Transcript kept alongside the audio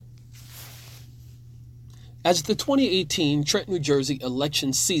As the 2018 Trenton, New Jersey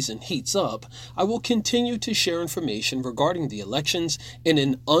election season heats up, I will continue to share information regarding the elections in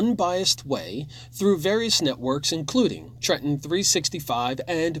an unbiased way through various networks including Trenton 365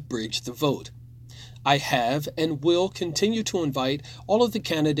 and Bridge the Vote. I have and will continue to invite all of the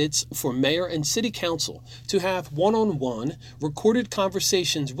candidates for mayor and city council to have one-on-one recorded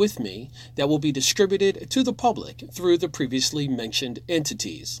conversations with me that will be distributed to the public through the previously mentioned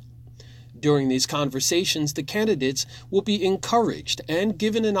entities. During these conversations, the candidates will be encouraged and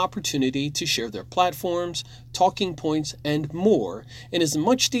given an opportunity to share their platforms, talking points, and more in as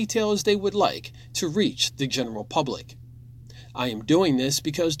much detail as they would like to reach the general public. I am doing this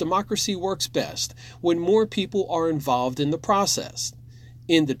because democracy works best when more people are involved in the process.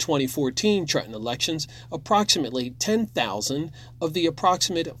 In the 2014 Trenton elections, approximately 10,000 of the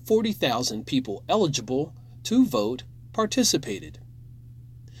approximate 40,000 people eligible to vote participated.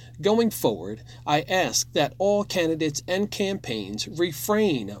 Going forward, I ask that all candidates and campaigns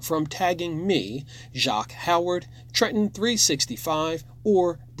refrain from tagging me, Jacques Howard, Trenton 365,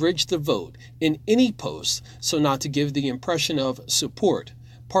 or Bridge the Vote in any posts so not to give the impression of support,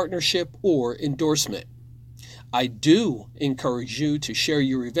 partnership, or endorsement. I do encourage you to share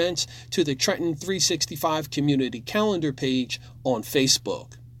your events to the Trenton 365 community calendar page on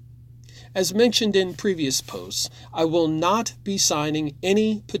Facebook. As mentioned in previous posts, I will not be signing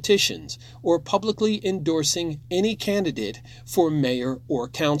any petitions or publicly endorsing any candidate for mayor or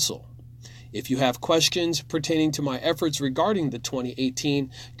council. If you have questions pertaining to my efforts regarding the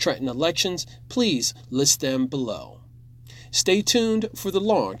 2018 Trenton elections, please list them below. Stay tuned for the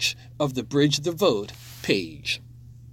launch of the Bridge the Vote page.